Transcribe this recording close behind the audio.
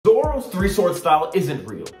Zoro's three-sword style isn't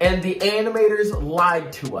real, and the animators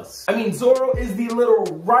lied to us. I mean, Zoro is the literal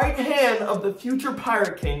right hand of the future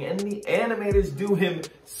Pirate King, and the animators do him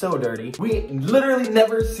so dirty. We literally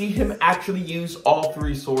never see him actually use all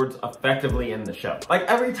three swords effectively in the show. Like,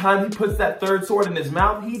 every time he puts that third sword in his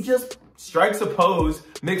mouth, he just strikes a pose,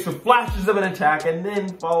 mixed with flashes of an attack, and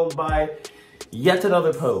then followed by yet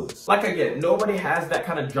another pose. Like, again, nobody has that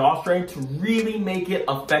kind of jaw strength to really make it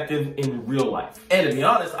effective in real life. And to be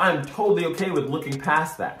honest, I'm totally okay with looking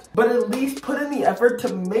past that. But at least put in the effort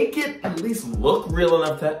to make it at least look real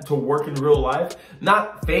enough to work in real life,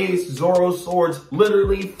 not phase Zoro's swords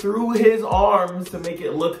literally through his arms to make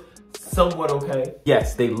it look somewhat okay.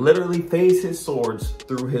 Yes, they literally phase his swords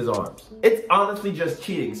through his arms. It's honestly just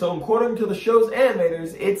cheating. So according to the show's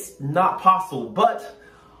animators, it's not possible, but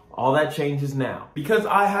all that changes now, because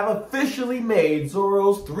I have officially made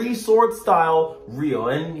Zoro's three-sword style real,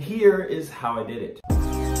 and here is how I did it.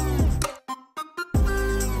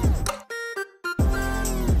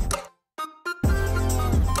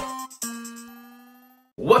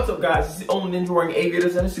 What's up, guys? It's the only ninja wearing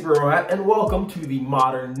aviators and a superhero hat, and welcome to the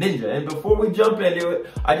Modern Ninja. And before we jump into it,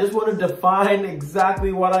 I just want to define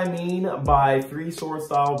exactly what I mean by three-sword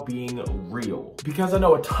style being real. Because I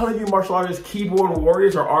know a ton of you martial artists, keyboard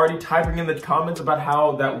warriors are already typing in the comments about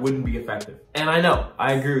how that wouldn't be effective. And I know,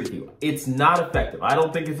 I agree with you. It's not effective. I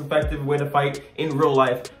don't think it's an effective way to fight in real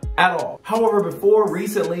life at all. However, before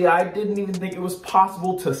recently, I didn't even think it was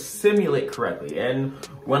possible to simulate correctly. And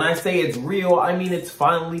when I say it's real, I mean it's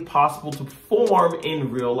finally possible to perform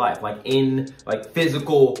in real life, like in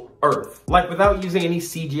physical Earth, like without using any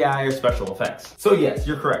CGI or special effects. So yes,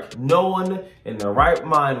 you're correct. No one in their right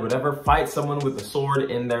mind would ever fight someone with a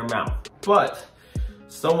sword in their mouth. But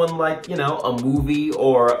someone like, you know, a movie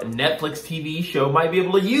or a Netflix TV show might be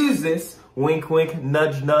able to use this, wink wink,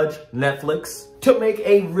 nudge nudge, Netflix, to make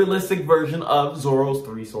a realistic version of Zoro's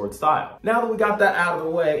three-sword style. Now that we got that out of the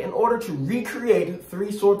way, in order to recreate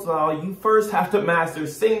three-sword style, you first have to master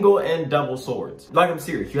single and double swords. Like, I'm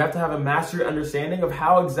serious, you have to have a mastery understanding of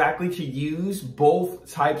how exactly to use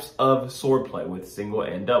both types of swordplay with single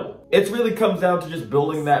and double. It really comes down to just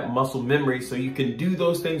building that muscle memory so you can do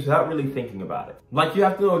those things without really thinking about it. Like, you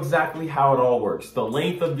have to know exactly how it all works. The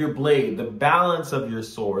length of your blade, the balance of your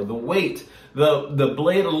sword, the weight, the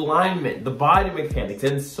blade alignment, the body mechanics,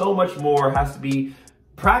 and so much more has to be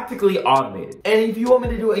practically automated. And if you want me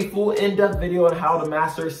to do a full in-depth video on how to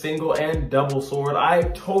master single and double sword, I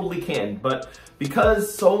totally can. But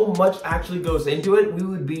because so much actually goes into it, we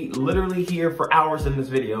would be literally here for hours in this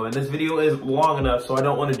video, and this video is long enough, so I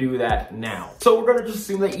don't want to do that now. So we're gonna just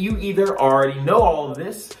assume that you either already know all of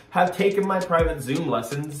this, have taken my private Zoom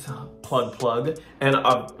lessons, plug, and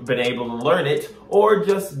I've been able to learn it, or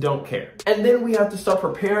just don't care. And then we have to start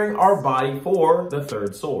preparing our body for the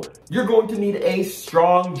third sword. You're going to need a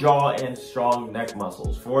strong jaw and strong neck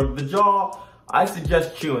muscles. For the jaw, I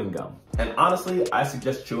suggest chewing gum. And honestly, I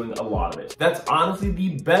suggest chewing a lot of it. That's honestly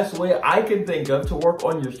the best way I can think of to work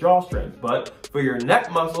on your jaw strength. But for your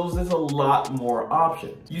neck muscles, there's a lot more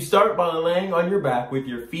options. You start by laying on your back with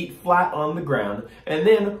your feet flat on the ground, and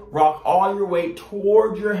then rock all your weight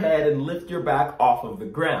towards your head and lift your back off of the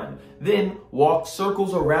ground. Then walk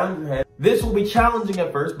circles around your head. This will be challenging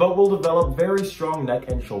at first, but will develop very strong neck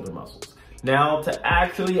and shoulder muscles. Now, to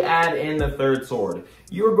actually add in the third sword,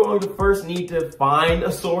 you're going to first need to find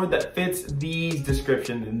a sword that fits these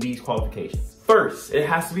descriptions and these qualifications. First, it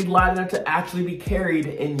has to be light enough to actually be carried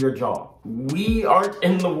in your jaw. We aren't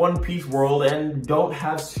in the One Piece world and don't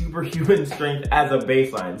have superhuman strength as a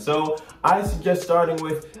baseline, so I suggest starting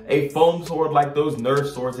with a foam sword like those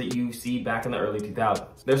Nerf swords that you see back in the early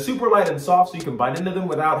 2000s. They're super light and soft, so you can bite into them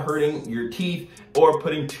without hurting your teeth or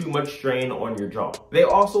putting too much strain on your jaw. They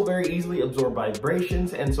also very easily absorb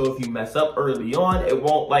vibrations, and so if you mess up early on, it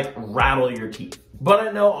won't like rattle your teeth. But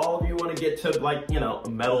I know all of you want to get to, like, you know, a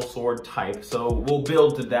metal sword type, so we'll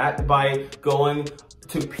build to that by going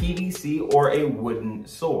to PVC or a wooden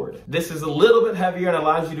sword. This is a little bit heavier and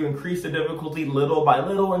allows you to increase the difficulty little by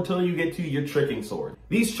little until you get to your tricking sword.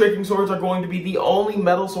 These tricking swords are going to be the only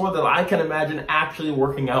metal sword that I can imagine actually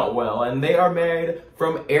working out well, and they are made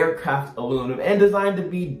from aircraft aluminum and designed to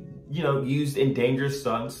be, you know, used in dangerous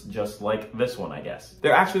stunts, just like this one, I guess.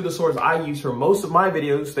 They're actually the swords I use for most of my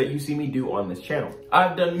videos that you see me do on this channel.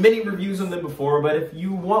 I've done many reviews on them before, but if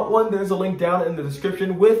you want one, there's a link down in the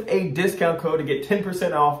description with a discount code to get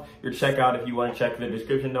 10% off your checkout if you want to check the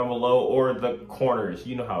description down below or the corners.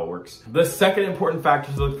 You know how it works. The second important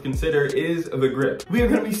factor to consider is the grip. We are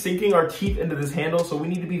going to be sinking our teeth into this handle, so we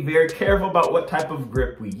need to be very careful about what type of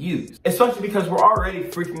grip we use, especially because we're already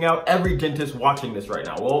freaking out every dentist watching this right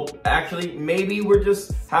now. Well, Actually, maybe we're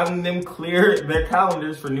just having them clear their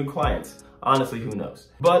calendars for new clients. Honestly, who knows?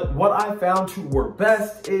 But what I found to work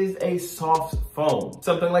best is a soft foam,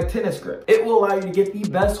 something like tennis grip. It will allow you to get the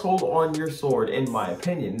best hold on your sword, in my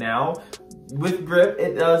opinion. Now, with grip,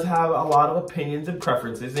 it does have a lot of opinions and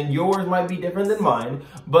preferences, and yours might be different than mine,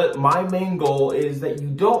 but my main goal is that you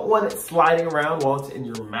don't want it sliding around while it's in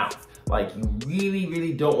your mouth. Like, you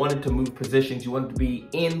really don't want it to move positions. You want it to be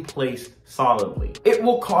in place solidly. It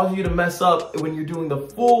will cause you to mess up when you're doing the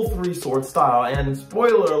full 3-sword style, and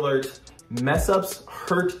spoiler alert, mess ups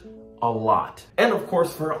hurt a lot. And of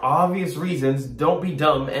course, for obvious reasons, don't be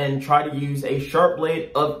dumb and try to use a sharp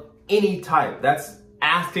blade of any type. That's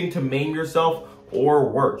asking to maim yourself or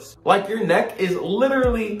worse. Like, your neck is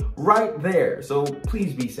literally right there, so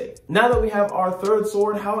please be safe. Now that we have our 3rd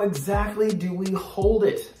sword, how exactly do we hold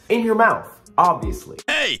it? In your mouth, obviously.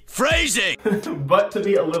 Hey, phrasing! But to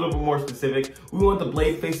be a little bit more specific, we want the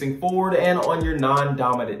blade facing forward and on your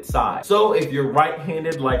non-dominant side. So if you're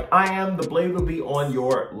right-handed like I am, the blade will be on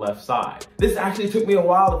your left side. This actually took me a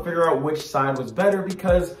while to figure out which side was better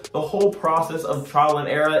because the whole process of trial and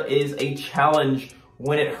error is a challenge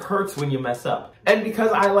when it hurts when you mess up. And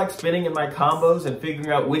because I like spinning in my combos, and figuring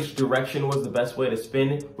out which direction was the best way to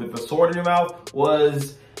spin with the sword in your mouth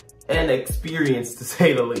was an experience, to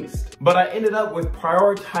say the least. But I ended up with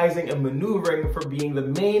prioritizing and maneuvering for being the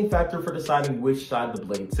main factor for deciding which side the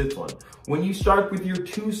blade sits on. When you start with your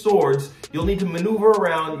 2 swords, you'll need to maneuver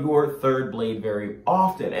around your 3rd blade very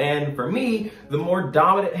often. And for me, the more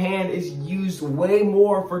dominant hand is used way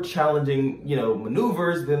more for challenging,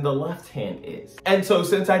 maneuvers than the left hand is. And so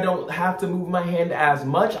since I don't have to move my hand as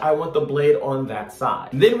much, I want the blade on that side.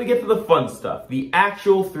 Then we get to the fun stuff, the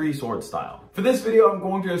actual 3-sword style. For this video, I'm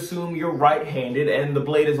going to assume you're right-handed and the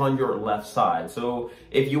blade is on your left side. So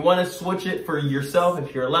if you want to switch it for yourself,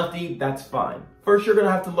 if you're a lefty, that's fine. First, you're going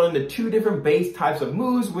to have to learn the 2 different base types of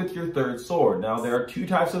moves with your 3rd sword. Now, there are 2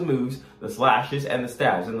 types of moves, the slashes and the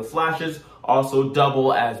stabs. And the slashes also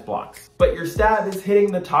double as blocks. But your stab is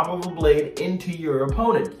hitting the top of the blade into your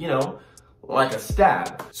opponent, like a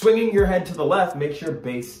stab. Swinging your head to the left makes your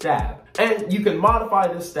base stab. And you can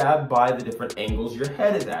modify this stab by the different angles your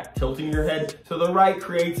head is at. Tilting your head to the right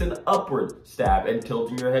creates an upward stab, and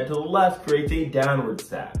tilting your head to the left creates a downward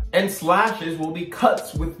stab. And slashes will be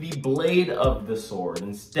cuts with the blade of the sword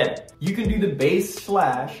instead. You can do the base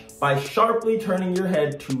slash by sharply turning your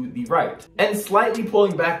head to the right and slightly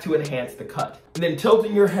pulling back to enhance the cut. And then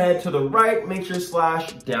tilting your head to the right makes your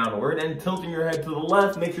slash downward, and tilting your head to the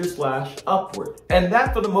left makes your slash upward. And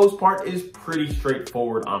that, for the most part, is pretty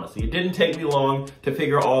straightforward, honestly. It didn't take me long to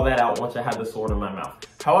figure all that out once I had the sword in my mouth.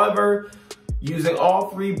 However, using all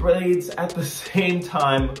 3 blades at the same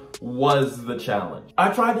time was the challenge. I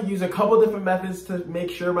tried to use a couple different methods to make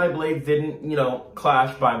sure my blades didn't,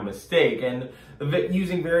 clash by mistake, and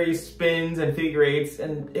using various spins and figure eights,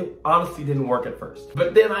 and it honestly didn't work at first.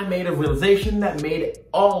 But then I made a realization that made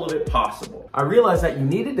all of it possible. I realized that you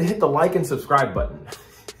needed to hit the like and subscribe button.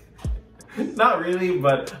 Not really,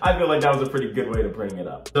 but I feel like that was a pretty good way to bring it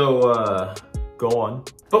up. So, go on.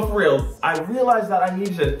 But for real, I realized that I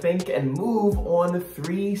needed to think and move on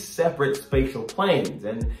 3 separate spatial planes,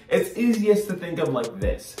 and it's easiest to think of like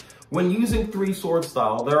this. When using 3-sword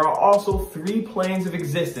style, there are also 3 planes of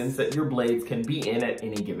existence that your blades can be in at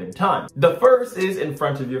any given time. The first is in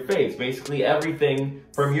front of your face, basically everything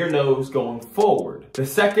from your nose going forward. The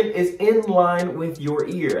second is in line with your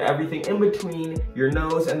ear, everything in between your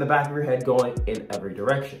nose and the back of your head going in every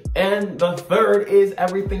direction. And the third is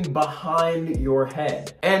everything behind your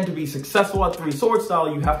head. And to be successful at 3-sword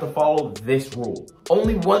style, you have to follow this rule.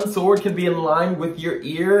 Only one sword can be in line with your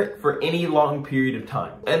ear for any long period of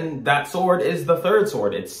time. And that sword is the 3rd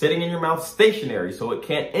sword. It's sitting in your mouth stationary, so it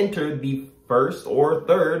can't enter the 1st or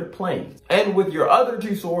 3rd plane. And with your other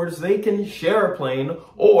 2 swords, they can share a plane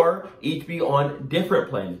or each be on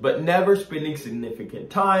different planes, but never spending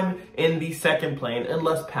significant time in the 2nd plane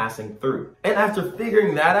unless passing through. And after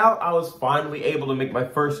figuring that out, I was finally able to make my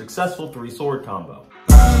first successful 3-sword combo.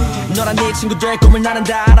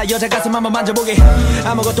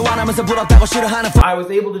 I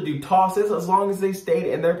was able to do tosses as long as they stayed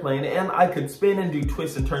in their plane, and I could spin and do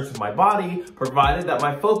twists and turns with my body, provided that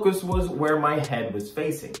my focus was where my head was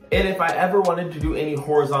facing. And if I ever wanted to do any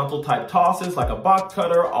horizontal type tosses like a box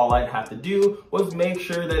cutter, all I'd have to do was make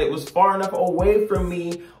sure that it was far enough away from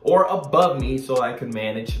me or above me so I could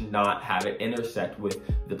manage to not have it intersect with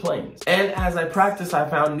the planes. And as I practiced, I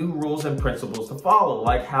found new rules and principles to follow,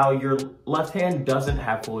 like how your left hand doesn't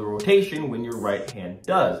have full rotation when your right hand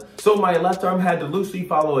does. So my left arm had to loosely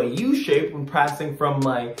follow a U shape when passing from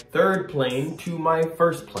my third plane to my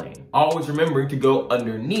first plane, always remembering to go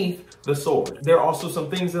underneath the sword. There are also some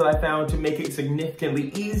things that I found to make it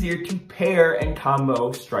significantly easier to pair and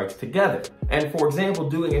combo strikes together. And for example,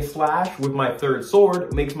 doing a slash with my third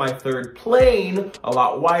sword makes my third plane a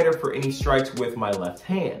lot wider for any strikes with my left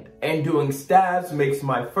hand. And doing stabs makes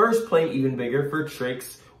my first plane even bigger for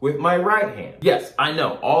tricks with my right hand. Yes, I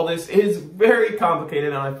know, all this is very complicated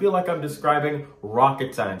and I feel like I'm describing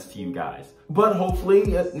rocket science to you guys. But hopefully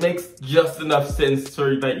it makes just enough sense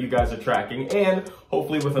so that you guys are tracking, and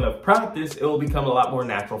hopefully with enough practice, it will become a lot more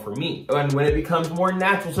natural for me. And when it becomes more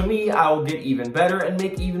natural to me, I will get even better and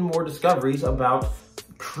make even more discoveries about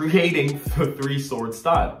creating the three-sword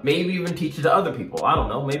style. Maybe even teach it to other people. I don't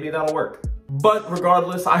know, maybe that'll work. But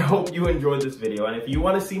regardless, I hope you enjoyed this video. And if you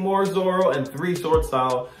want to see more Zoro and three-sword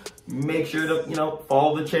style, make sure to,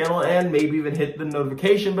 follow the channel and maybe even hit the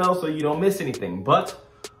notification bell so you don't miss anything. But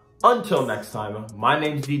until next time, my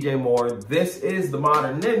name's DJ Moore, this is the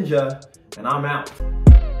Modern Ninja, and I'm out.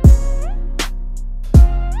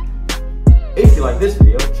 If you like this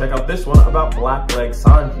video, check out this one about Blackleg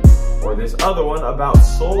Sanji, or this other one about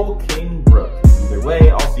Soul King Brook. Either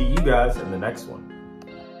way, I'll see you guys in the next one.